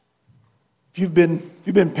If you've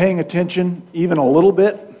been paying attention even a little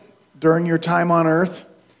bit during your time on earth,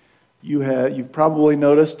 you've probably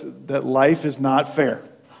noticed that life is not fair.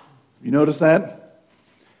 You notice that?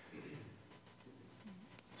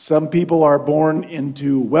 Some people are born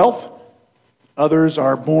into wealth, others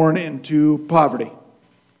are born into poverty.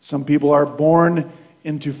 Some people are born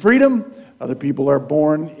into freedom, other people are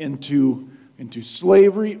born into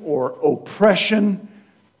slavery or oppression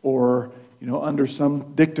or under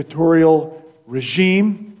some dictatorial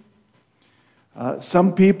regime.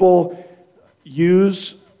 Some people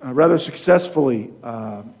use rather successfully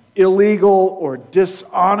illegal or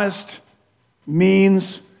dishonest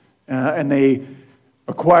means, and they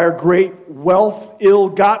acquire great wealth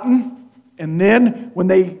ill-gotten. And then when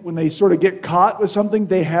they sort of get caught with something,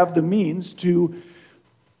 they have the means to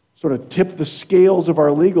sort of tip the scales of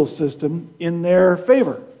our legal system in their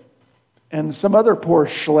favor. And some other poor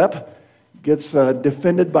schlep gets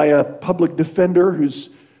defended by a public defender who's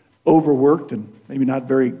overworked and maybe not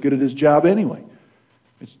very good at his job anyway.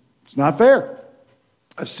 It's not fair.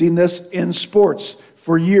 I've seen this in sports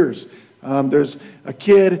for years. There's a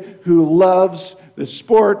kid who loves this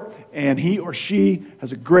sport, and he or she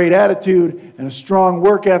has a great attitude and a strong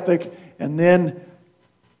work ethic, and then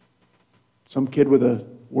some kid with a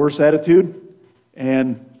worse attitude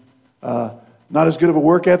and not as good of a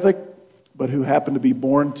work ethic, but who happened to be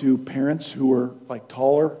born to parents who were like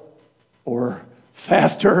taller or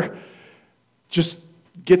faster, just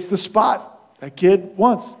gets the spot that kid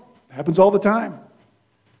wants. It happens all the time.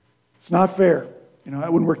 It's not fair.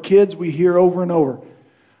 When we're kids, we hear over and over,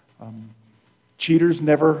 cheaters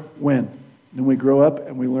never win. And then we grow up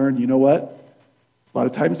and we learn, you know what? A lot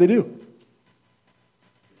of times they do.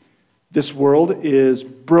 This world is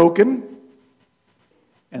broken,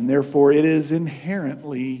 and therefore it is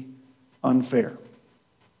inherently unfair.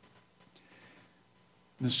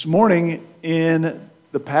 This morning, in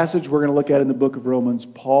the passage we're going to look at in the book of Romans,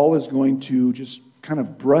 Paul is going to just kind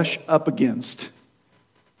of brush up against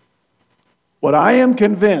what I am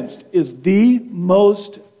convinced is the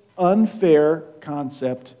most unfair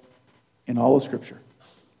concept in all of Scripture.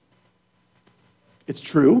 It's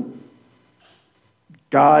true.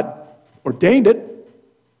 God ordained it,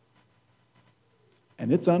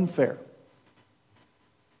 and it's unfair.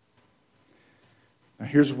 Now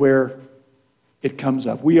here's where it comes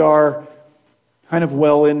up. We are kind of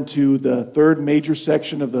well into the third major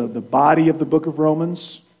section of the body of the book of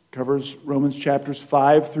Romans. It covers Romans chapters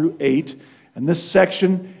 5 through 8. And this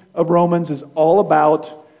section of Romans is all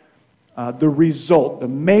about the result,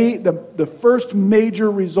 the first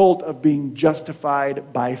major result of being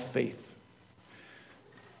justified by faith.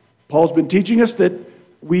 Paul's been teaching us that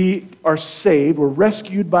we are saved, we're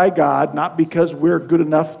rescued by God, not because we're good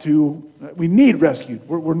enough we need rescued.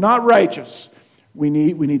 We're not righteous. We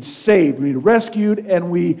need saved, we need rescued,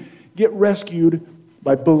 and we get rescued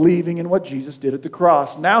by believing in what Jesus did at the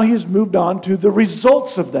cross. Now he has moved on to the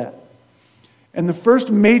results of that. And the first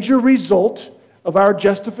major result of our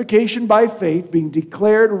justification by faith, being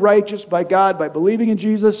declared righteous by God by believing in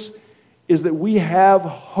Jesus, is that we have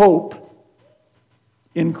hope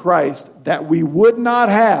in Christ that we would not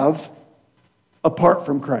have apart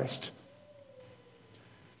from Christ.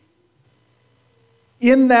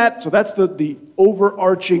 In that, so that's the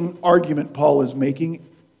overarching argument Paul is making,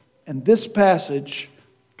 and this passage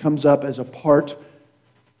comes up as a part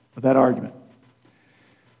of that argument.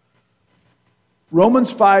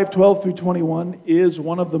 Romans 5:12 through 21 is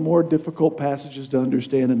one of the more difficult passages to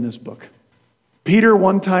understand in this book. Peter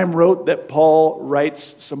one time wrote that Paul writes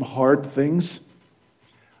some hard things.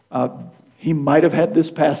 He might have had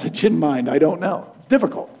this passage in mind. I don't know. It's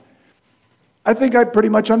difficult. I think I pretty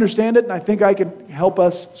much understand it, and I think I can help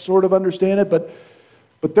us sort of understand it,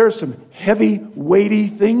 but there's some heavy, weighty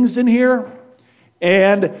things in here.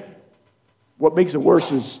 And what makes it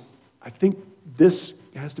worse is I think this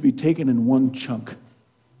has to be taken in one chunk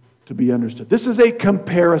to be understood. This is a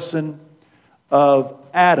comparison of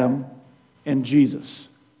Adam and Jesus.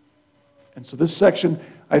 And so this section,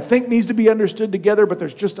 I think, needs to be understood together, but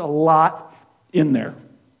there's just a lot in there.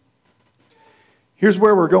 Here's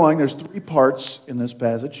where we're going. There's 3 parts in this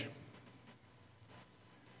passage.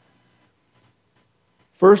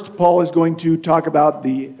 First, Paul is going to talk about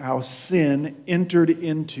how sin entered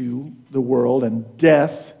into the world and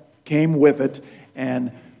death came with it,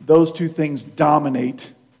 and those 2 things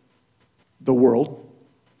dominate the world.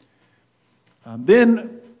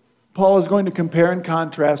 Then Paul is going to compare and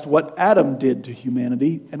contrast what Adam did to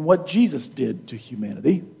humanity and what Jesus did to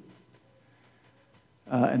humanity.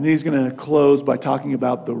 And then he's going to close by talking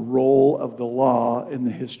about the role of the law in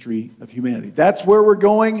the history of humanity. That's where we're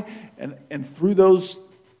going, and through those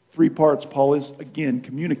three parts, Paul is, again,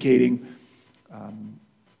 communicating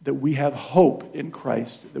that we have hope in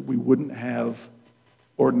Christ that we wouldn't have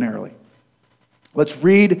ordinarily. Let's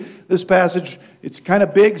read this passage. It's kind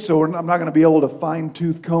of big, so I'm not going to be able to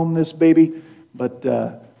fine-tooth comb this baby, but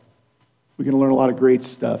we're going to learn a lot of great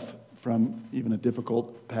stuff from even a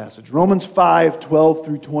difficult passage. Romans 5:12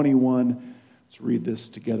 through 21. Let's read this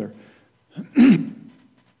together.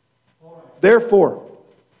 Therefore,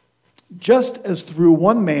 just as through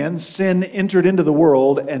one man sin entered into the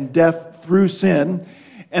world, and death through sin,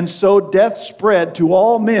 and so death spread to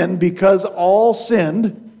all men because all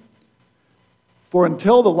sinned. For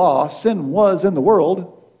until the law, sin was in the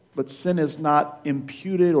world, but sin is not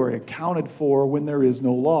imputed or accounted for when there is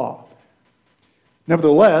no law.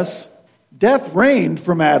 Nevertheless, death reigned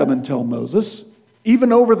from Adam until Moses,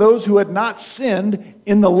 even over those who had not sinned,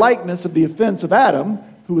 in the likeness of the offense of Adam,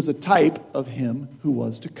 who was a type of him who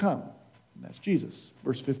was to come. And that's Jesus.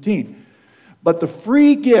 Verse 15. But the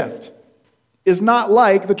free gift is not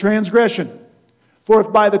like the transgression. For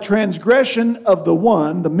if by the transgression of the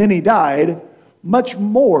one the many died, much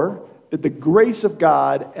more did the grace of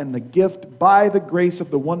God and the gift by the grace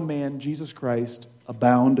of the one man, Jesus Christ,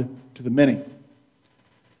 abound to the many.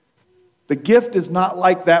 The gift is not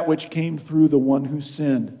like that which came through the one who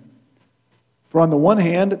sinned. For on the one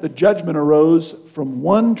hand, the judgment arose from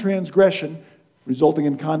one transgression, resulting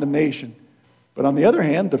in condemnation. But on the other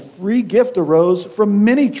hand, the free gift arose from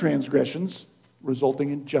many transgressions, resulting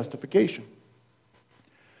in justification.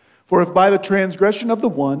 For if by the transgression of the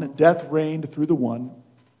one, death reigned through the one,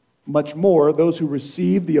 much more those who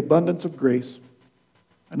receive the abundance of grace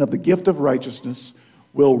and of the gift of righteousness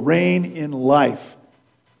will reign in life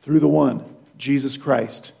through the one, Jesus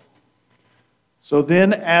Christ. So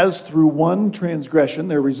then, as through one transgression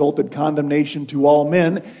there resulted condemnation to all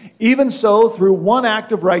men, even so through one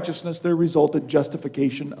act of righteousness there resulted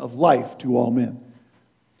justification of life to all men.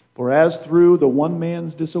 For as through the one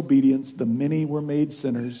man's disobedience the many were made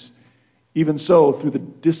sinners, even so through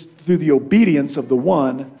the obedience of the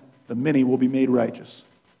one the many will be made righteous.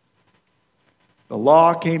 The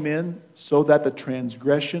law came in so that the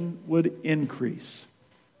transgression would increase.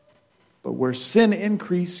 But where sin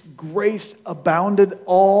increased, grace abounded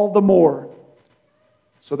all the more,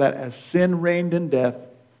 so that as sin reigned in death,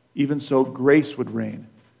 even so grace would reign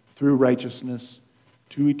through righteousness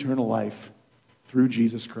to eternal life through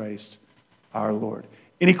Jesus Christ our Lord.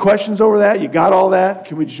 Any questions over that? You got all that?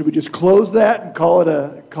 Should we just close that and call it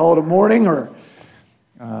a morning, or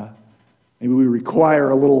maybe we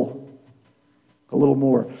require a little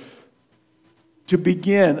more? To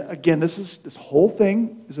begin, again, this whole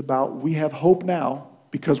thing is about we have hope now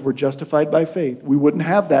because we're justified by faith. We wouldn't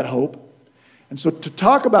have that hope. And so to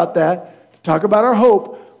talk about that, to talk about our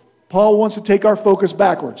hope, Paul wants to take our focus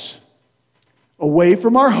backwards, away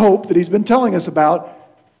from our hope that he's been telling us about,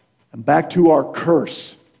 and back to our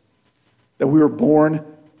curse that we were born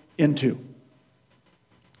into.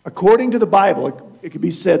 According to the Bible, it could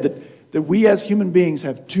be said that we as human beings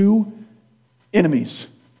have two enemies.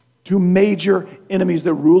 Two major enemies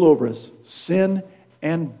that rule over us, sin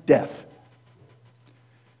and death.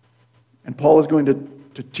 And Paul is going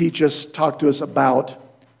to teach us, talk to us about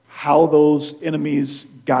how those enemies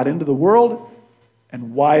got into the world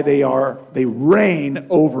and why they reign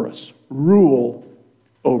over us, rule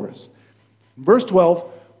over us. In verse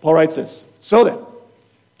 12, Paul writes this: So then,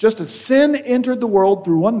 just as sin entered the world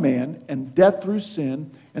through one man, and death through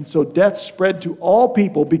sin, and so death spread to all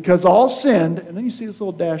people because all sinned. And then you see this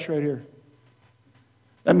little dash right here.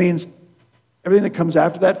 That means everything that comes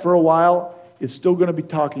after that for a while is still going to be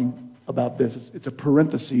talking about this. It's a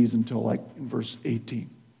parenthesis until like in verse 18.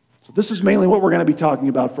 So this is mainly what we're going to be talking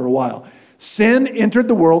about for a while. Sin entered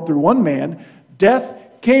the world through one man. Death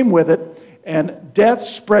came with it. And death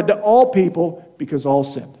spread to all people because all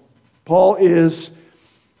sinned. Paul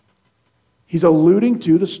he's alluding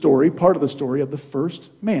to the story, part of the story of the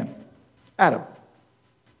first man, Adam.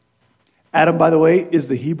 Adam, by the way, is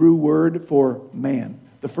the Hebrew word for man.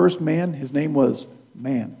 The first man, his name was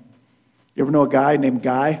Man. You ever know a guy named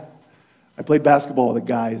Guy? I played basketball with a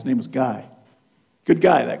guy. His name was Guy. Good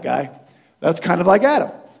guy, that guy. That's kind of like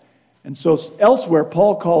Adam. And so elsewhere,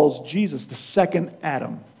 Paul calls Jesus the second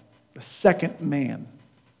Adam, the second man,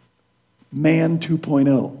 Man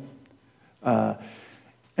 2.0.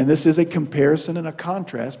 And this is a comparison and a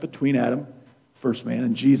contrast between Adam, first man,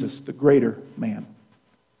 and Jesus, the greater man.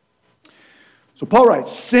 So Paul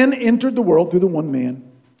writes, sin entered the world through the one man,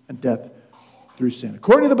 and death through sin.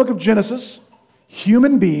 According to the book of Genesis,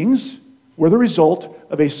 human beings were the result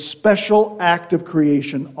of a special act of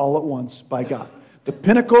creation all at once by God. The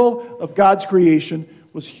pinnacle of God's creation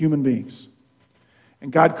was human beings.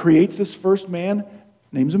 And God creates this first man,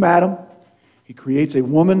 names him Adam. He creates a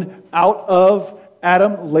woman out of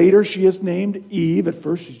Adam. Later she is named Eve. At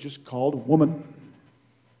first she's just called woman.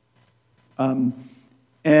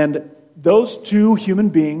 And those two human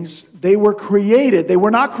beings, they were created. They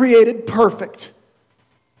were not created perfect.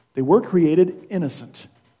 They were created innocent.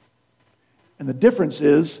 And the difference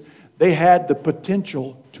is they had the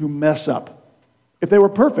potential to mess up. If they were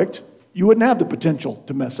perfect, you wouldn't have the potential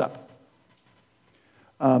to mess up.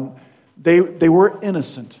 They were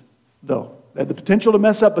innocent, though. They had the potential to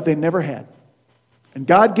mess up, but they never had. And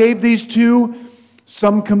God gave these two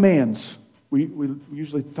some commands. We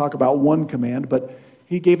usually talk about one command, but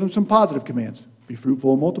He gave them some positive commands. Be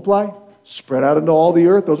fruitful and multiply. Spread out into all the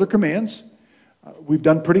earth. Those are commands. We've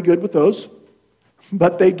done pretty good with those.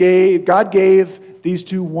 But God gave these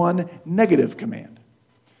two one negative command.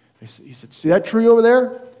 He said, see that tree over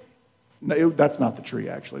there? No, that's not the tree,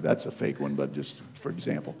 actually. That's a fake one, but just for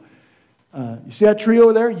example. You see that tree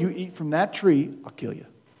over there? You eat from that tree, I'll kill you.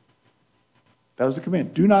 That was the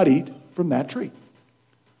command. Do not eat from that tree.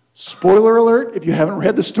 Spoiler alert, if you haven't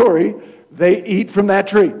read the story, they eat from that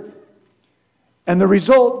tree. And the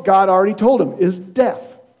result, God already told them, is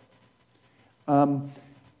death.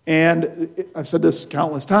 And I've said this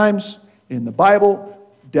countless times in the Bible,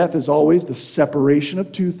 death is always the separation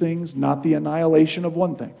of two things, not the annihilation of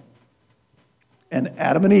one thing. And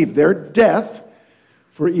Adam and Eve, their death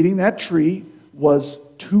for eating that tree was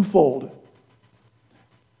twofold.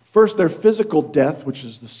 First, their physical death, which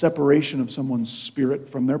is the separation of someone's spirit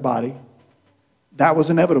from their body, that was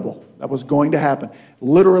inevitable. That was going to happen.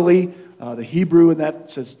 Literally, the Hebrew in that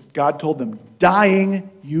says, God told them, dying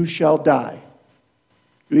you shall die.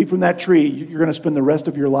 You eat from that tree, you're going to spend the rest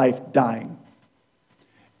of your life dying.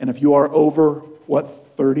 And if you are over,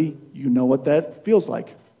 30, you know what that feels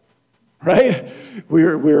like. Right?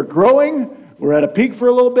 We're growing, we're at a peak for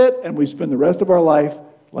a little bit, and we spend the rest of our life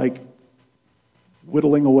like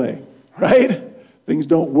whittling away. Right? Things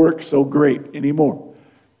don't work so great anymore.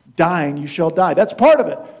 Dying, you shall die. That's part of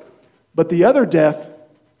it. But the other death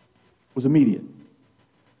was immediate.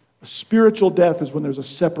 A spiritual death is when there's a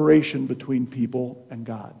separation between people and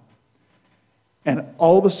God. And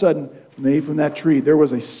all of a sudden, when they ate from that tree, there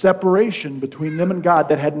was a separation between them and God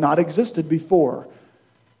that had not existed before.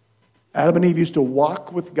 Adam and Eve used to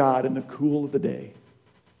walk with God in the cool of the day.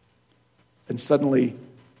 And suddenly,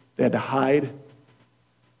 they had to hide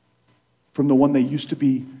from the one they used to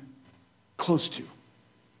be close to.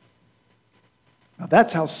 Now,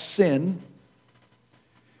 that's how sin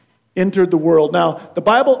entered the world. Now, the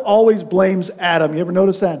Bible always blames Adam. You ever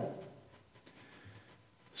notice that?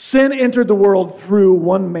 Sin entered the world through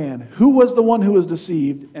one man. Who was the one who was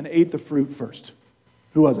deceived and ate the fruit first?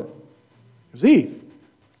 Who was it? It was Eve.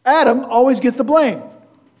 Adam always gets the blame.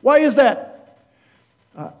 Why is that?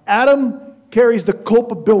 Adam carries the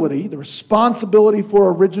culpability, the responsibility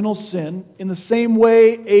for original sin, in the same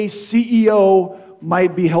way a CEO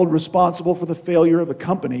might be held responsible for the failure of the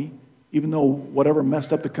company, even though whatever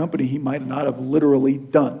messed up the company he might not have literally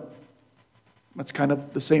done. That's kind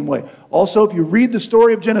of the same way. Also, if you read the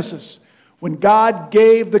story of Genesis, when God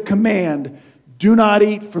gave the command, do not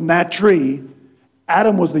eat from that tree,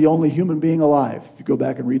 Adam was the only human being alive, if you go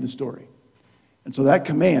back and read the story. And so that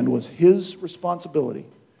command was his responsibility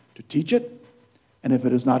to teach it, and if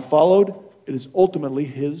it is not followed, it is ultimately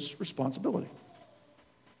his responsibility.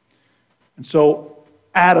 And so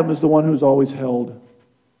Adam is the one who's always held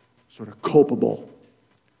sort of culpable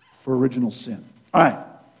for original sin. All right.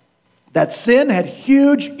 That sin had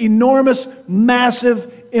huge, enormous,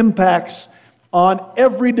 massive impacts on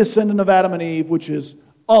every descendant of Adam and Eve, which is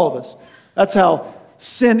all of us. That's how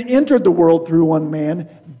sin entered the world through one man.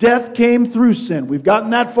 Death came through sin. We've gotten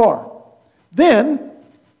that far. Then,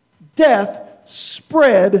 death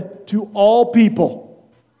spread to all people.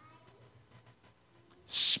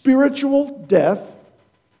 Spiritual death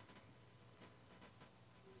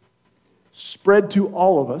spread to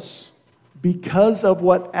all of us because of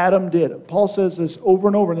what Adam did. Paul says this over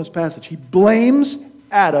and over in this passage. He blames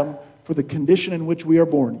Adam for the condition in which we are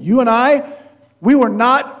born. You and I, we were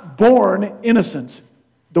not born innocent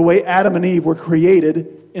the way Adam and Eve were created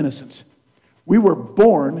innocent. We were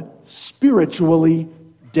born spiritually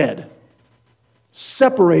dead,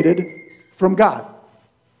 separated from God,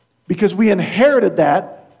 because we inherited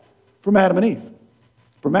that from Adam and Eve.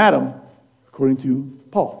 From Adam, according to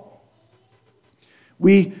Paul.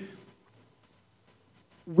 We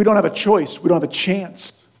don't have a choice. We don't have a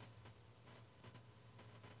chance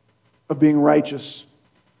of being righteous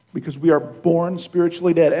because we are born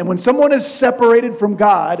spiritually dead. And when someone is separated from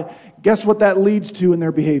God, guess what that leads to in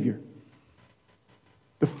their behavior?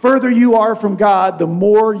 The further you are from God, the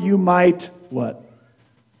more you might, what?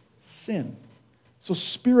 Sin. So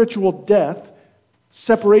spiritual death,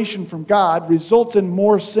 separation from God, results in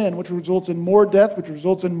more sin, which results in more death, which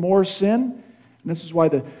results in more sin. And this is why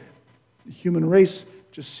the human race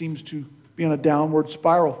just seems to be on a downward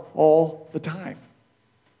spiral all the time.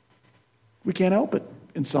 We can't help it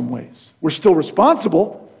in some ways. We're still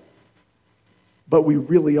responsible, but we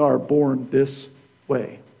really are born this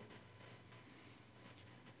way.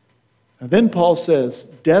 And then Paul says,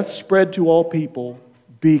 death spread to all people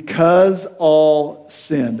because all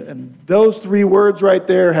sinned. And those three words right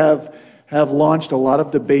there have launched a lot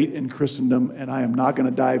of debate in Christendom, and I am not going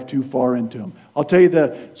to dive too far into them. I'll tell you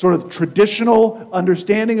the sort of traditional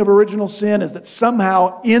understanding of original sin is that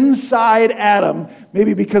somehow inside Adam,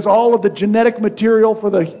 maybe because all of the genetic material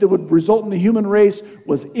that would result in the human race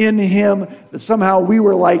was in him, that somehow we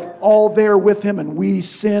were like all there with him and we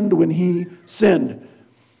sinned when he sinned.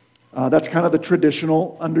 That's kind of the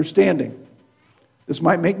traditional understanding. This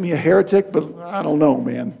might make me a heretic, but I don't know,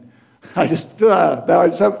 man. I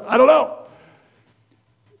don't know.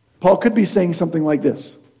 Paul could be saying something like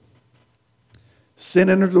this. Sin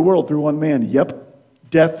entered the world through one man. Yep.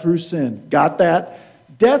 Death through sin. Got that?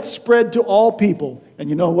 Death spread to all people. And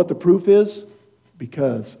you know what the proof is?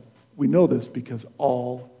 Because we know this because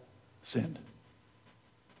all sinned.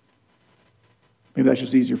 Maybe that's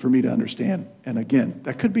just easier for me to understand. And again,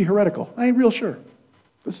 that could be heretical. I ain't real sure.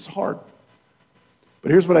 This is hard.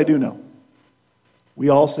 But here's what I do know. We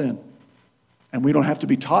all sin. And we don't have to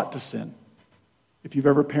be taught to sin. If you've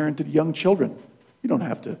ever parented young children, you don't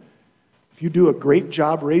have to. If you do a great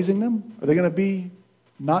job raising them, are they going to be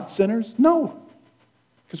not sinners? No.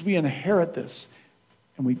 Because we inherit this.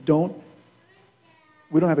 And we don't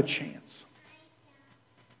have a chance.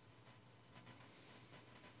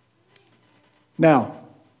 Now,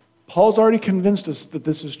 Paul's already convinced us that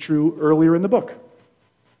this is true earlier in the book.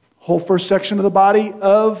 Whole first section of the body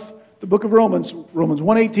of the book of Romans, Romans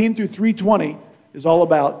 1:18 through 3:20, is all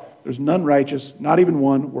about there's none righteous, not even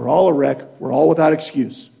one. We're all a wreck. We're all without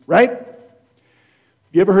excuse. Right?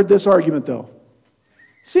 You ever heard this argument, though?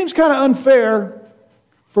 Seems kind of unfair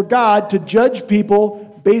for God to judge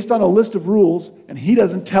people based on a list of rules, and he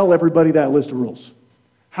doesn't tell everybody that list of rules.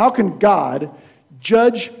 How can God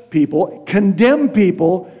judge people, condemn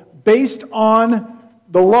people based on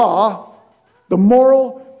the law, the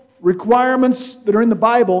moral requirements that are in the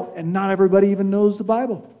Bible, and not everybody even knows the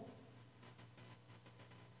Bible?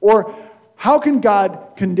 Or how can God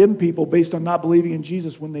condemn people based on not believing in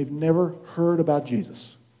Jesus when they've never heard about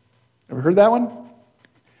Jesus? Ever heard that one?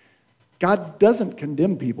 God doesn't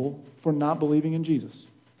condemn people for not believing in Jesus.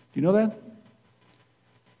 Do you know that?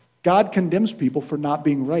 God condemns people for not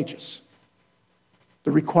being righteous.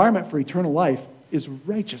 The requirement for eternal life is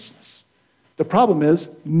righteousness. The problem is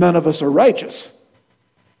none of us are righteous.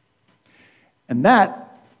 And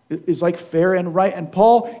that is like fair and right. And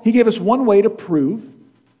Paul, he gave us one way to prove,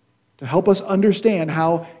 to help us understand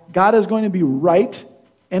how God is going to be right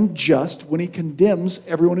and just when he condemns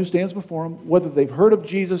everyone who stands before him, whether they've heard of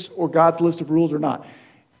Jesus or God's list of rules or not.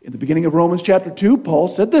 In the beginning of Romans chapter 2, Paul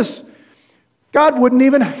said this: God wouldn't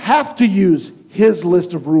even have to use his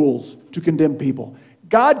list of rules to condemn people.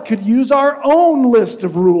 God could use our own list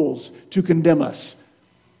of rules to condemn us.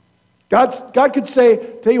 God could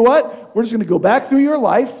say, tell you what, we're just going to go back through your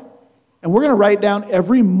life and we're going to write down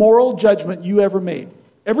every moral judgment you ever made.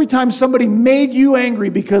 Every time somebody made you angry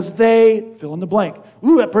because they, fill in the blank.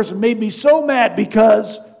 Ooh, that person made me so mad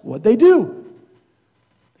because what'd they do?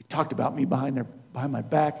 They talked about me behind my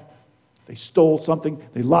back. They stole something.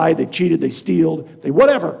 They lied. They cheated. They stealed. They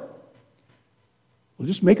whatever. We'll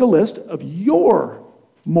just make a list of your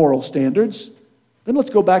moral standards. Then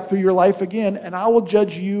let's go back through your life again, and I will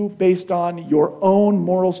judge you based on your own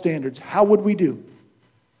moral standards. How would we do?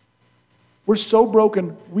 We're so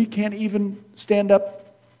broken, we can't even stand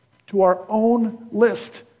up to our own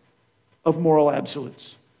list of moral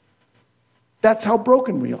absolutes. That's how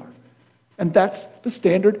broken we are. And that's the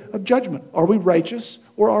standard of judgment. Are we righteous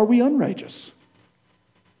or are we unrighteous?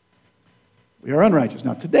 We are unrighteous.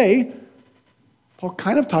 Now today, Paul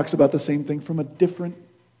kind of talks about the same thing from a different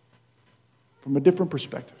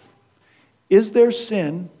perspective. Is there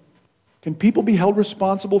sin? Can people be held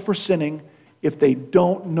responsible for sinning if they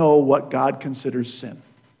don't know what God considers sin?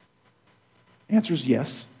 The answer is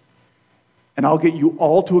yes. And I'll get you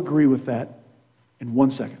all to agree with that in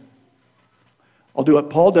 1 second. I'll do what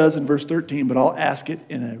Paul does in verse 13, but I'll ask it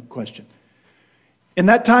in a question. In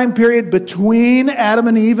that time period between Adam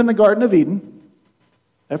and Eve in the Garden of Eden,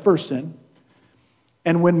 that first sin,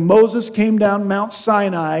 and when Moses came down Mount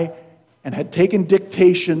Sinai and had taken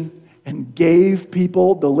dictation and gave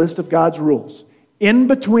people the list of God's rules. In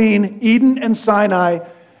between Eden and Sinai,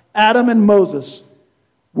 Adam and Moses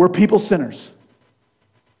were people sinners.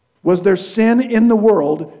 Was there sin in the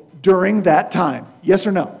world during that time? Yes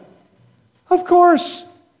or no? Of course.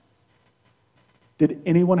 Did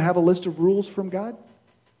anyone have a list of rules from God?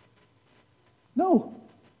 No.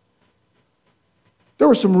 There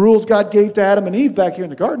were some rules God gave to Adam and Eve back here in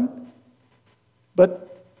the garden. But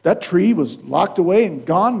that tree was locked away and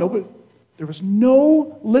gone. There was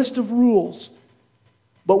no list of rules.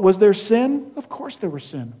 But was there sin? Of course there was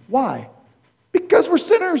sin. Why? Because we're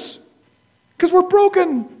sinners. Because we're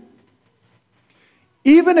broken.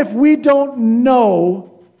 Even if we don't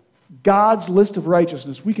know God's list of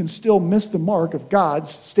righteousness, we can still miss the mark of God's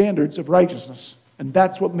standards of righteousness. And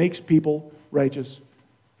that's what makes people righteous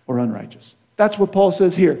or unrighteous. That's what Paul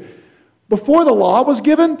says here. Before the law was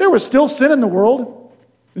given, there was still sin in the world.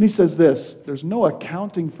 Then he says this, there's no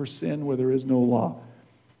accounting for sin where there is no law.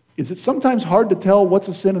 Is it sometimes hard to tell what's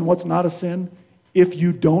a sin and what's not a sin if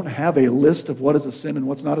you don't have a list of what is a sin and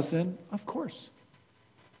what's not a sin? Of course.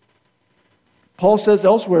 Paul says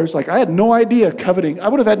elsewhere, it's like, I had no idea coveting. I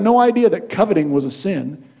would have had no idea that coveting was a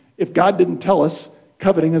sin if God didn't tell us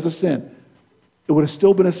coveting is a sin. It would have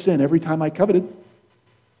still been a sin every time I coveted.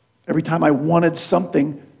 Every time I wanted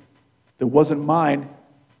something that wasn't mine.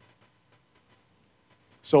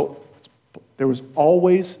 So there was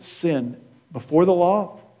always sin before the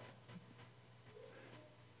law.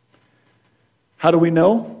 How do we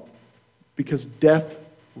know? Because death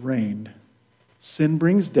reigned. Sin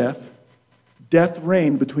brings death. Death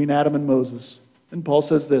reigned between Adam and Moses. And Paul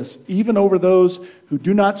says this, even over those who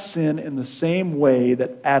do not sin in the same way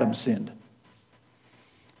that Adam sinned.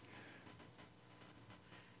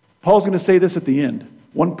 Paul's going to say this at the end.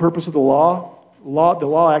 One purpose of the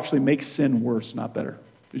law actually makes sin worse, not better.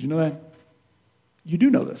 Did you know that? You do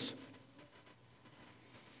know this.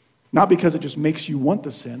 Not because it just makes you want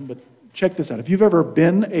to sin, but check this out. If you've ever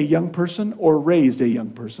been a young person or raised a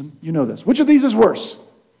young person, you know this. Which of these is worse?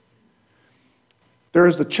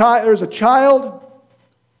 There's a child,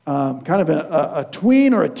 kind of a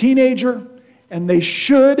tween or a teenager, and they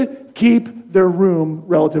should keep their room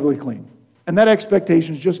relatively clean. And that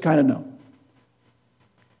expectation is just kind of known.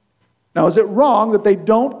 Now, is it wrong that they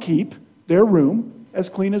don't keep their room as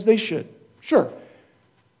clean as they should? Sure.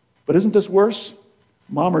 But isn't this worse?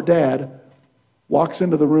 Mom or dad walks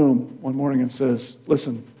into the room one morning and says,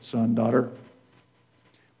 listen, son, daughter,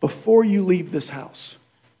 before you leave this house,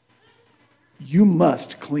 you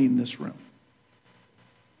must clean this room.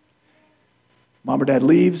 Mom or dad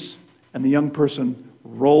leaves, and the young person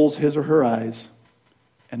rolls his or her eyes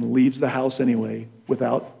and leaves the house anyway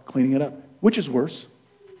without cleaning it up. Which is worse?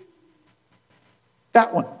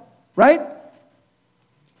 That one, right?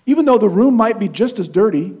 Even though the room might be just as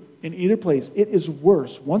dirty in either place, it is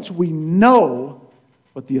worse. Once we know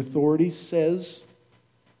what the authority says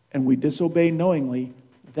and we disobey knowingly,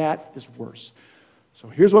 that is worse. So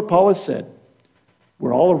here's what Paul has said.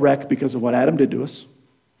 We're all a wreck because of what Adam did to us.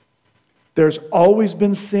 There's always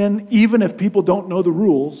been sin, even if people don't know the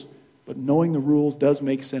rules, but knowing the rules does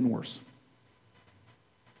make sin worse.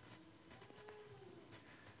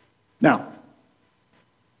 Now,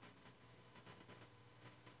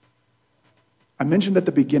 I mentioned at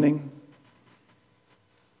the beginning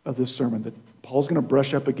of this sermon that Paul's going to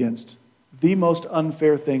brush up against the most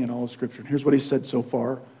unfair thing in all of Scripture. And here's what he said so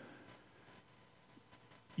far.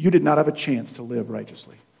 You did not have a chance to live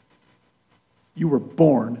righteously. You were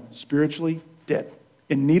born spiritually dead,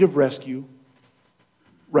 in need of rescue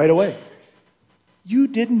right away. You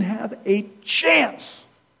didn't have a chance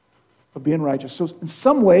of being righteous. So in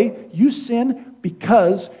some way, you sin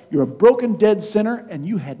because you're a broken, dead sinner, and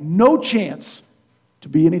you had no chance to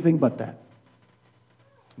be anything but that.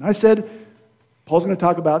 And I said, Paul's going to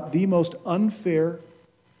talk about the most unfair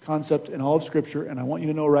concept in all of Scripture, and I want you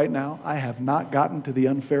to know right now, I have not gotten to the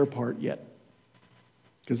unfair part yet.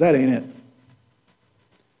 Because that ain't it.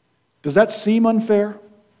 Does that seem unfair?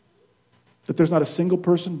 That there's not a single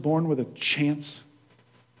person born with a chance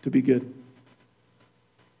to be good?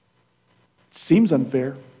 It seems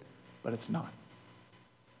unfair, but it's not.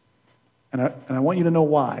 And I want you to know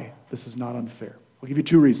why this is not unfair. I'll give you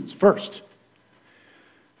two reasons. First,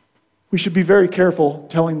 we should be very careful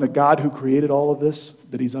telling the God who created all of this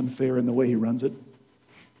that he's unfair in the way he runs it.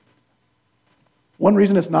 One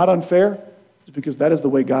reason it's not unfair is because that is the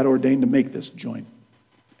way God ordained to make this joint.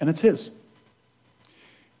 And it's his.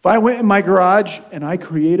 If I went in my garage and I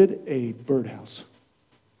created a birdhouse,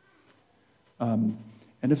 and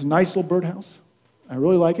it's a nice little birdhouse, I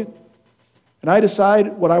really like it, and I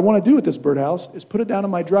decide what I want to do with this birdhouse is put it down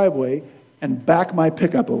in my driveway and back my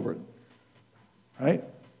pickup over it. right?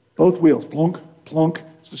 Both wheels, plunk, plunk,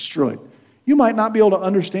 it's destroyed. You might not be able to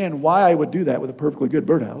understand why I would do that with a perfectly good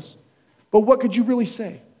birdhouse, but what could you really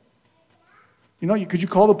say? Could you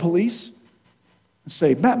call the police and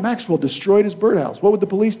say, Matt Maxwell destroyed his birdhouse? What would the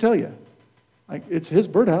police tell you? Like, it's his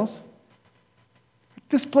birdhouse.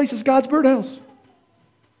 This place is God's birdhouse.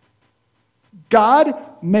 God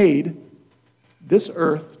made this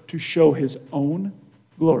earth to show his own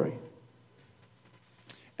glory.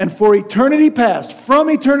 And for eternity past, from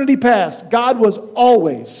eternity past, God was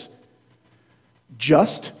always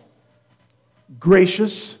just,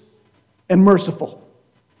 gracious, and merciful.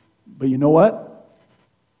 But you know what?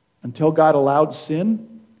 Until God allowed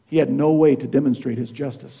sin, he had no way to demonstrate his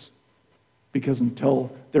justice. Because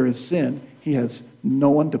until there is sin, he has no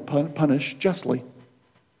one to punish justly.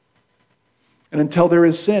 And until there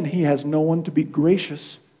is sin, he has no one to be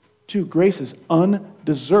gracious to. Grace is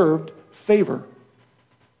undeserved favor.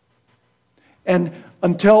 And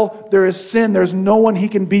until there is sin, there's no one he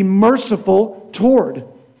can be merciful toward.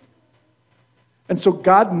 And so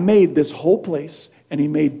God made this whole place, and he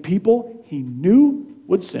made people he knew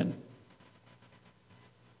would sin.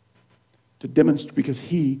 To demonstrate, because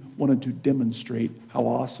he wanted to demonstrate how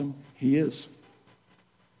awesome he is.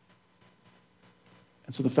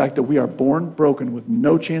 And so the fact that we are born broken with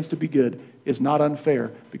no chance to be good is not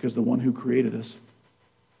unfair, because the one who created us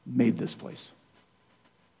made this place.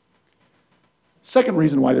 Second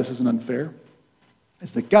reason why this isn't unfair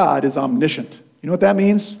is that God is omniscient. You know what that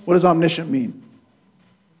means? What does omniscient mean?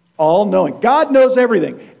 All-knowing. God knows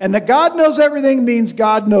everything. And that God knows everything means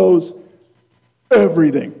God knows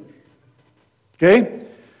everything. Okay?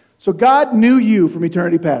 So God knew you from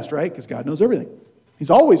eternity past, right? Because God knows everything. He's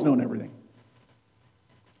always known everything.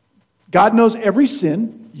 God knows every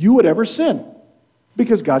sin you would ever sin,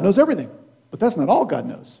 because God knows everything. But that's not all God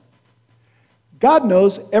knows. God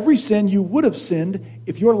knows every sin you would have sinned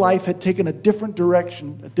if your life had taken a different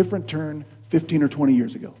direction, a different turn 15 or 20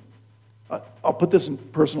 years ago. I'll put this in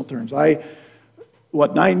personal terms.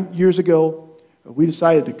 9 years ago, we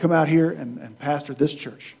decided to come out here and pastor this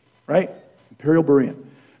church, right? Imperial Berean.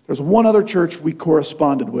 There's one other church we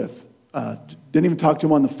corresponded with. Didn't even talk to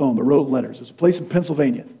them on the phone, but wrote letters. It was a place in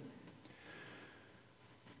Pennsylvania.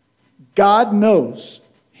 God knows.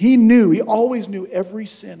 He always knew every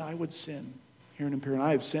sin I would sin here in Imperial.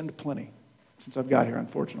 I have sinned plenty since I've got here,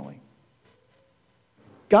 unfortunately.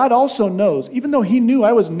 God also knows, even though he knew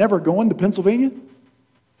I was never going to Pennsylvania,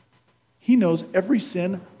 he knows every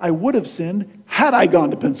sin I would have sinned had I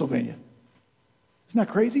gone to Pennsylvania. Isn't that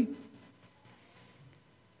crazy?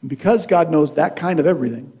 And because God knows that kind of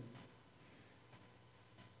everything,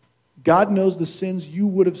 God knows the sins you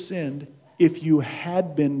would have sinned if you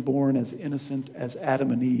had been born as innocent as Adam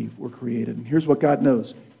and Eve were created. And here's what God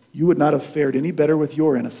knows. You would not have fared any better with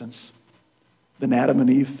your innocence than Adam and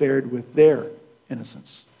Eve fared with their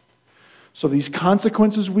innocence. So these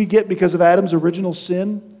consequences we get because of Adam's original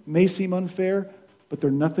sin may seem unfair, but they're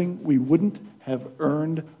nothing we wouldn't have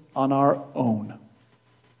earned on our own.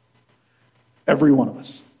 Every one of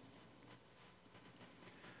us.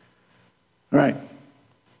 All right.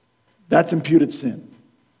 That's imputed sin.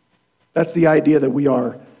 That's the idea that we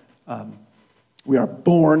are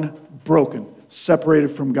born broken, separated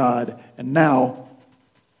from God, and now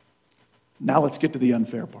let's get to the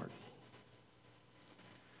unfair part.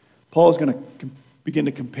 Paul is going to begin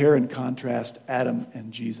to compare and contrast Adam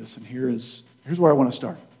and Jesus, and here's where I want to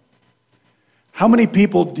start. How many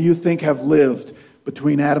people do you think have lived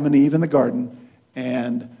between Adam and Eve in the garden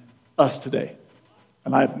and us today?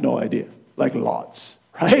 And I have no idea. Like lots,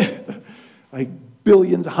 right? Like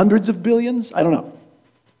billions, hundreds of billions? I don't know.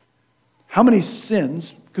 How many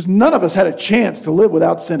sins? Because none of us had a chance to live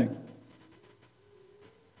without sinning.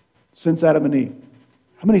 Since Adam and Eve.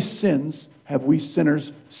 How many sins have we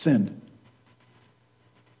sinners sinned?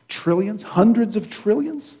 Trillions? Hundreds of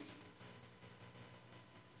trillions?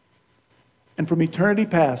 And from eternity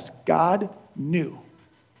past, God knew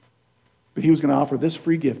that he was going to offer this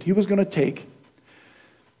free gift. He was going to take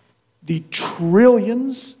the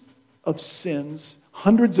trillions of sins,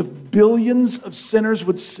 hundreds of billions of sinners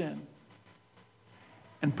would sin,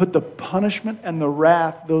 and put the punishment and the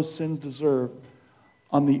wrath those sins deserve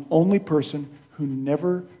on the only person who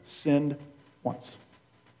never sinned once.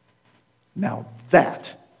 Now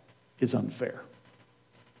that is unfair.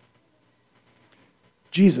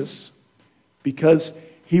 Jesus, because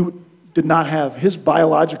he did not have, his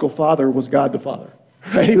biological father was God the Father,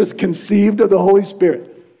 right? He was conceived of the Holy Spirit.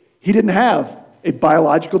 He didn't have a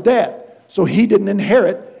biological dad, so he didn't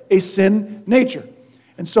inherit a sin nature.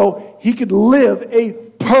 And so he could live a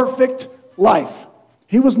perfect life.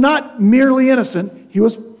 He was not merely innocent, he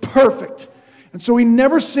was perfect. And so he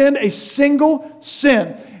never sinned a single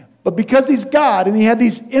sin. But because he's God and he had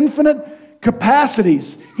these infinite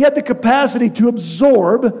capacities, he had the capacity to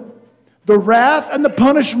absorb the wrath and the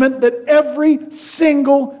punishment that every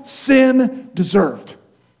single sin deserved.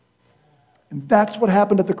 And that's what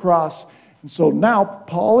happened at the cross. And so now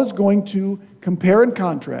Paul is going to compare and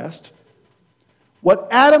contrast what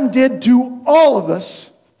Adam did to all of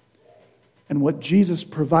us and what Jesus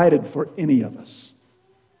provided for any of us.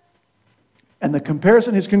 And the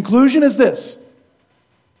comparison, his conclusion is this.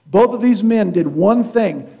 Both of these men did one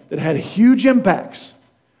thing that had huge impacts,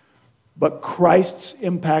 but Christ's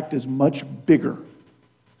impact is much bigger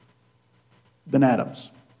than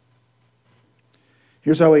Adam's.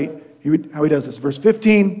 Here's how he does this. Verse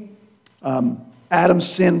 15, Adam's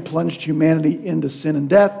sin plunged humanity into sin and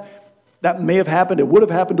death. That may have happened. It would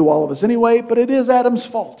have happened to all of us anyway, but it is Adam's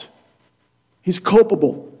fault. He's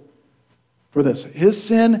culpable for this. His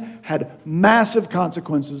sin had massive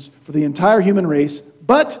consequences for the entire human race,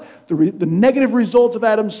 but the negative results of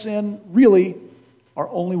Adam's sin really are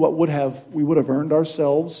only what we would have earned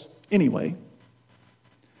ourselves anyway.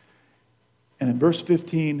 And in verse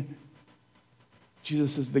 15,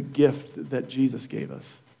 Jesus says the gift that Jesus gave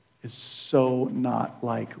us is so not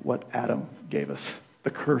like what Adam gave us,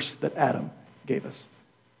 the curse that Adam gave us.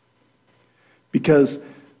 Because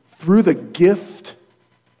through the gift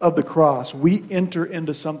of the cross, we enter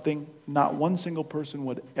into something not one single person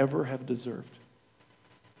would ever have deserved.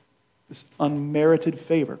 This unmerited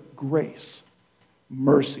favor, grace,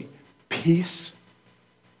 mercy, peace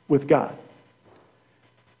with God.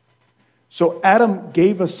 So Adam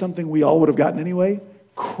gave us something we all would have gotten anyway.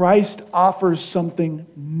 Christ offers something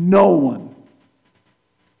no one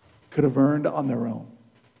could have earned on their own.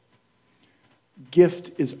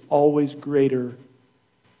 Gift is always greater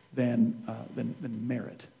than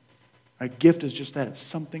merit. A gift is just that. It's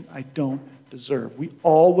something I don't deserve. We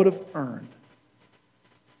all would have earned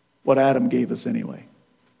what Adam gave us anyway.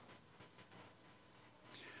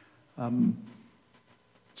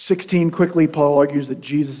 16, quickly, Paul argues that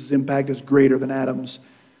Jesus' impact is greater than Adam's.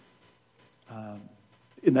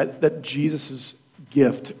 In that Jesus'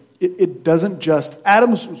 gift, it doesn't just,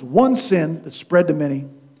 Adam's was one sin that spread to many.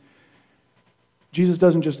 Jesus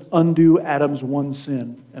doesn't just undo Adam's one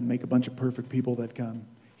sin and make a bunch of perfect people that come.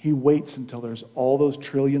 He waits until there's all those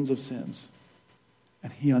trillions of sins,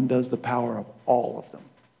 and he undoes the power of all of them.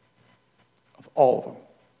 Of all of them.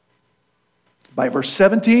 By verse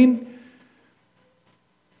 17,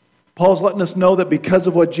 Paul's letting us know that because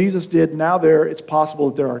of what Jesus did, now it's possible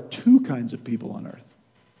that there are two kinds of people on earth.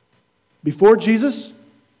 Before Jesus,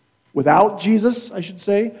 without Jesus, I should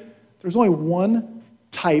say, there's only one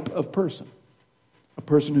type of person. A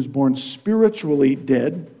person who's born spiritually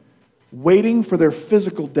dead, waiting for their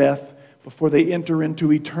physical death before they enter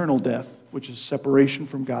into eternal death, which is separation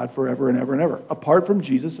from God forever and ever and ever. Apart from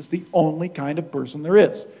Jesus, it's the only kind of person there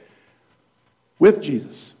is. With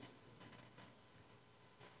Jesus,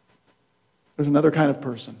 there's another kind of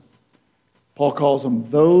person. Paul calls them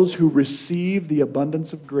those who receive the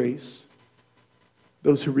abundance of grace,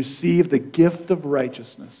 those who receive the gift of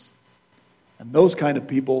righteousness. And those kind of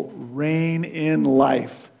people reign in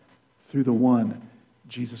life through the one,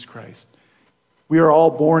 Jesus Christ. We are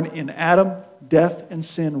all born in Adam. Death and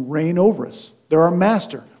sin reign over us. They're our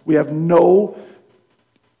master. We have no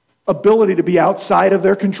ability to be outside of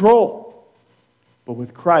their control. But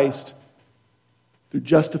with Christ, through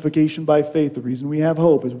justification by faith, the reason we have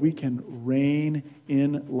hope is we can reign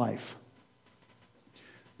in life.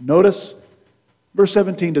 Notice verse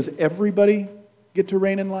 17, does everybody get to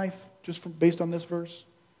reign in life? Just based on this verse?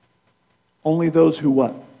 Only those who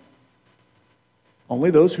what? Only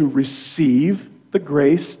those who receive the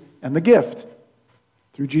grace and the gift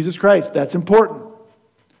through Jesus Christ. That's important.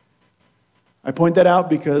 I point that out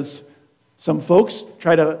because some folks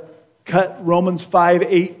try to cut Romans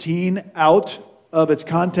 5:18 out of its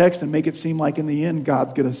context and make it seem like in the end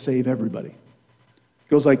God's going to save everybody. It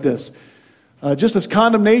goes like this. Just as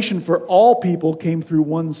condemnation for all people came through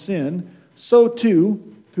one sin, so too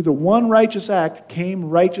through the one righteous act came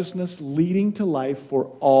righteousness leading to life for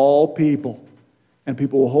all people. And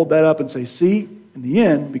people will hold that up and say, see, in the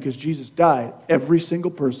end, because Jesus died, every single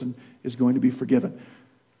person is going to be forgiven.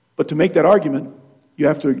 But to make that argument, you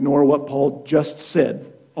have to ignore what Paul just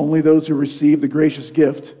said. Only those who receive the gracious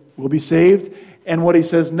gift will be saved. And what he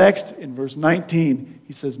says next in verse 19,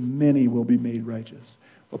 he says, many will be made righteous.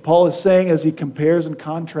 What Paul is saying as he compares and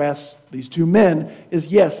contrasts these two men is,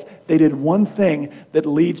 yes, they did one thing that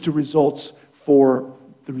leads to results for,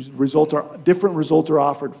 different results are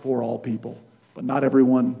offered for all people, but not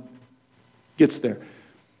everyone gets there.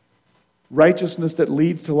 righteousness that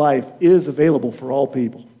leads to life is available for all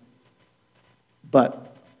people.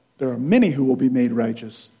 But there are many who will be made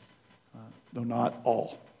righteous, though not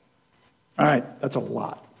all. All right, that's a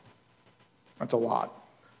lot. That's a lot.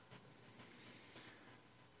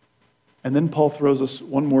 And then Paul throws us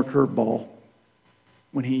one more curveball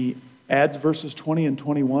when he adds verses 20 and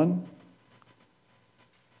 21.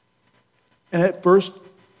 And at first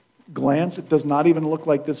glance, it does not even look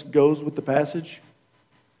like this goes with the passage,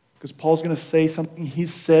 because Paul's going to say something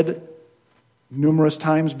he's said numerous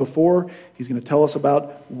times before. He's going to tell us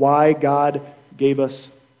about why God gave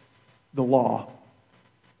us the law.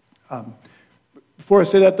 Before I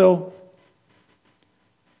say that, though,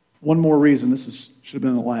 one more reason. Should have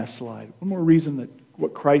been the last slide. One more reason that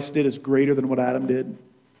what Christ did is greater than what Adam did.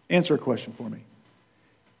 Answer a question for me.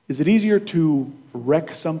 Is it easier to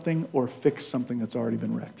wreck something or fix something that's already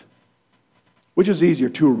been wrecked? Which is easier,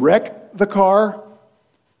 to wreck the car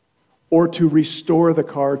or to restore the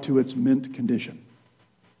car to its mint condition?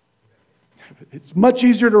 It's much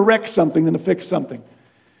easier to wreck something than to fix something.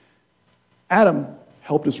 Adam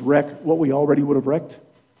helped us wreck what we already would have wrecked.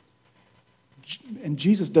 And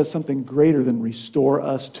Jesus does something greater than restore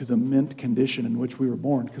us to the mint condition in which we were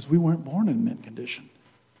born, because we weren't born in mint condition.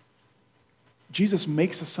 Jesus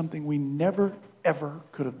makes us something we never, ever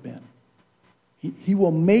could have been. He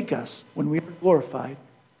will make us, when we are glorified,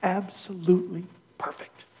 absolutely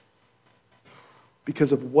perfect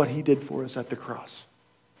because of what he did for us at the cross.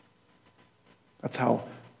 That's how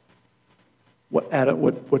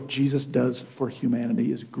what Jesus does for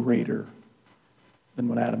humanity is greater than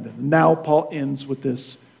what Adam did. Now Paul ends with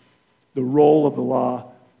this, the role of the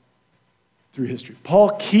law through history.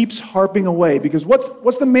 Paul keeps harping away, because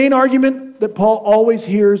what's the main argument that Paul always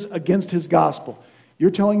hears against his gospel? You're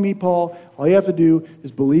telling me, Paul, all you have to do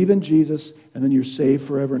is believe in Jesus and then you're saved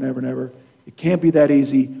forever and ever and ever. It can't be that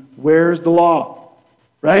easy. Where's the law?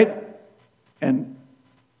 Right? And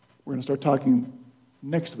we're going to start talking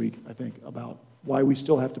next week, I think, about why we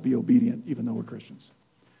still have to be obedient even though we're Christians.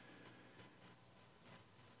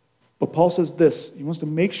 But Paul says this. He wants to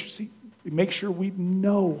make sure we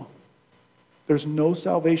know there's no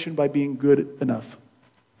salvation by being good enough.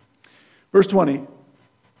 Verse 20,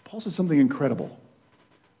 Paul says something incredible.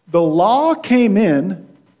 The law came in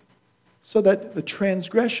so that the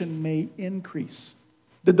transgression may increase.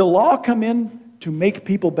 Did the law come in to make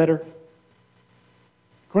people better?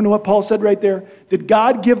 According to what Paul said right there, did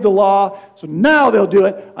God give the law so now they'll do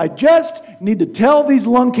it? I just need to tell these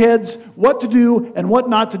lunkheads what to do and what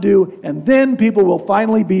not to do, and then people will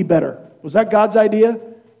finally be better. Was that God's idea?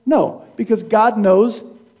 No, because God knows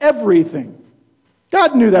everything.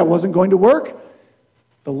 God knew that wasn't going to work.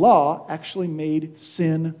 The law actually made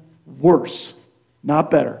sin worse,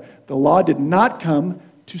 not better. The law did not come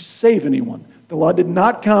to save anyone. The law did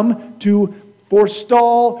not come to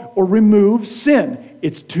forestall or remove sin.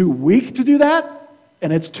 It's too weak to do that,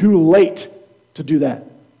 and it's too late to do that.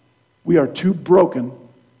 We are too broken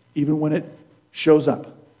even when it shows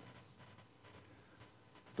up.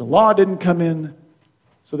 The law didn't come in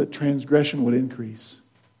so that transgression would increase.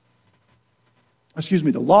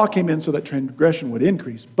 The law came in so that transgression would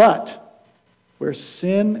increase. But where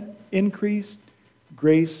sin increased,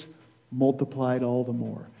 grace multiplied all the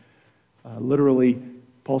more. Literally,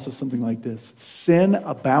 Paul says something like this. Sin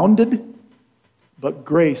abounded, but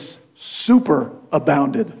grace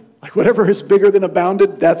superabounded. Like whatever is bigger than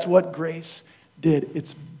abounded, that's what grace did.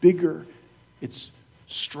 It's bigger. It's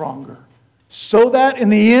stronger. So that in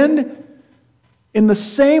the end, in the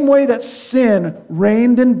same way that sin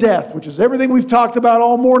reigned in death, which is everything we've talked about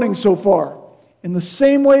all morning so far, in the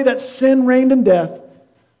same way that sin reigned in death,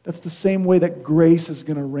 that's the same way that grace is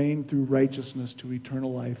going to reign through righteousness to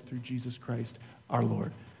eternal life through Jesus Christ our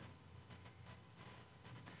Lord.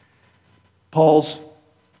 Paul's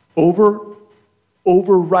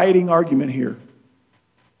overriding argument here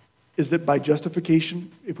is that by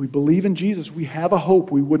justification, if we believe in Jesus, we have a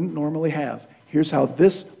hope we wouldn't normally have. Here's how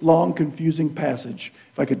this long, confusing passage,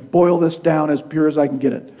 if I could boil this down as pure as I can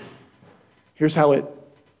get it, here's how it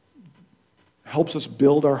helps us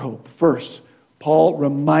build our hope. First, Paul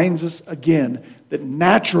reminds us again that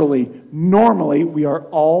normally, we are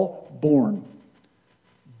all born,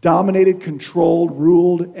 dominated, controlled,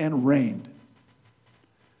 ruled, and reigned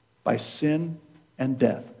by sin and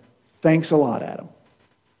death. Thanks a lot, Adam.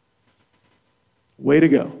 Way to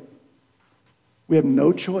go. We have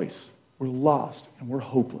no choice. We're lost and we're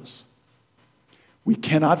hopeless. We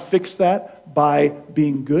cannot fix that by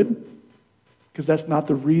being good, because that's not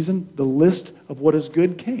the reason the list of what is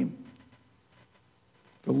good came.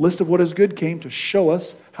 The list of what is good came to show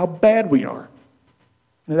us how bad we are.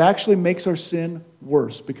 And it actually makes our sin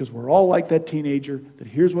worse because we're all like that teenager that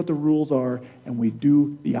hears what the rules are and we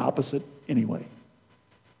do the opposite anyway.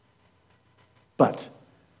 But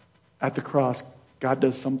at the cross, God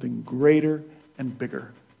does something greater and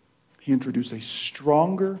bigger. He introduced a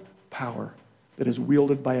stronger power that is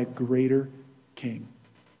wielded by a greater king.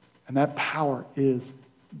 And that power is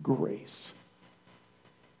grace.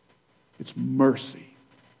 It's mercy.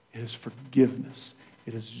 It is forgiveness.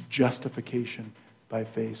 It is justification by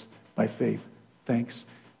faith. Thanks,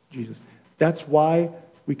 Jesus. That's why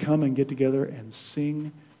we come and get together and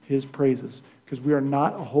sing his praises. Because we are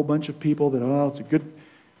not a whole bunch of people that, it's a good... It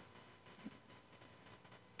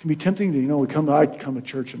can be tempting to, I come to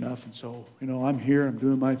church enough, and so, I'm here, I'm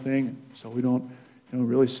doing my thing, and so we don't,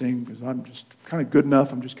 really sing because I'm just kind of good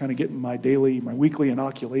enough. I'm just kind of getting my weekly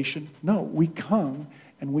inoculation. No, we come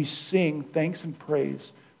and we sing thanks and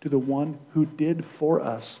praise to the one who did for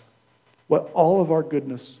us what all of our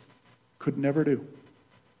goodness could never do.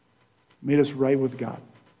 Made us right with God.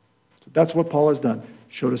 So that's what Paul has done.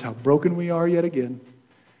 Showed us how broken we are yet again.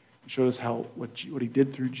 Showed us how what he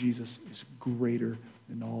did through Jesus is greater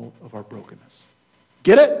than all of our brokenness.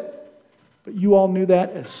 Get it? But you all knew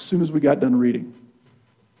that as soon as we got done reading.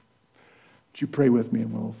 Would you pray with me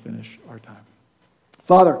and we'll finish our time.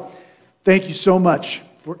 Father, thank you so much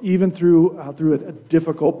for even through a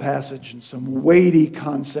difficult passage and some weighty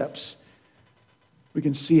concepts, we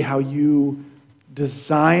can see how you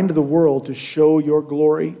designed the world to show your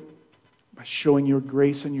glory by showing your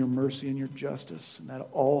grace and your mercy and your justice, and that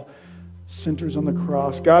all centers on the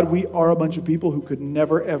cross. God, we are a bunch of people who could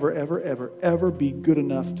never, ever, ever, ever, ever be good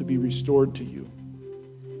enough to be restored to you.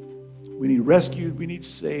 We need rescued, we need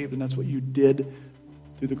saved, and that's what you did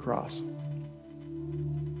through the cross.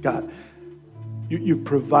 God, you've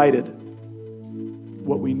provided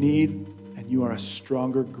what we need, and you are a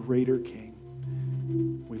stronger, greater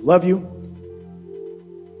King. We love you.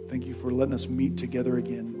 Thank you for letting us meet together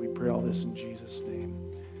again. We pray all this in Jesus' name.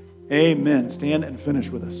 Amen. Stand and finish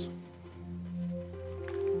with us.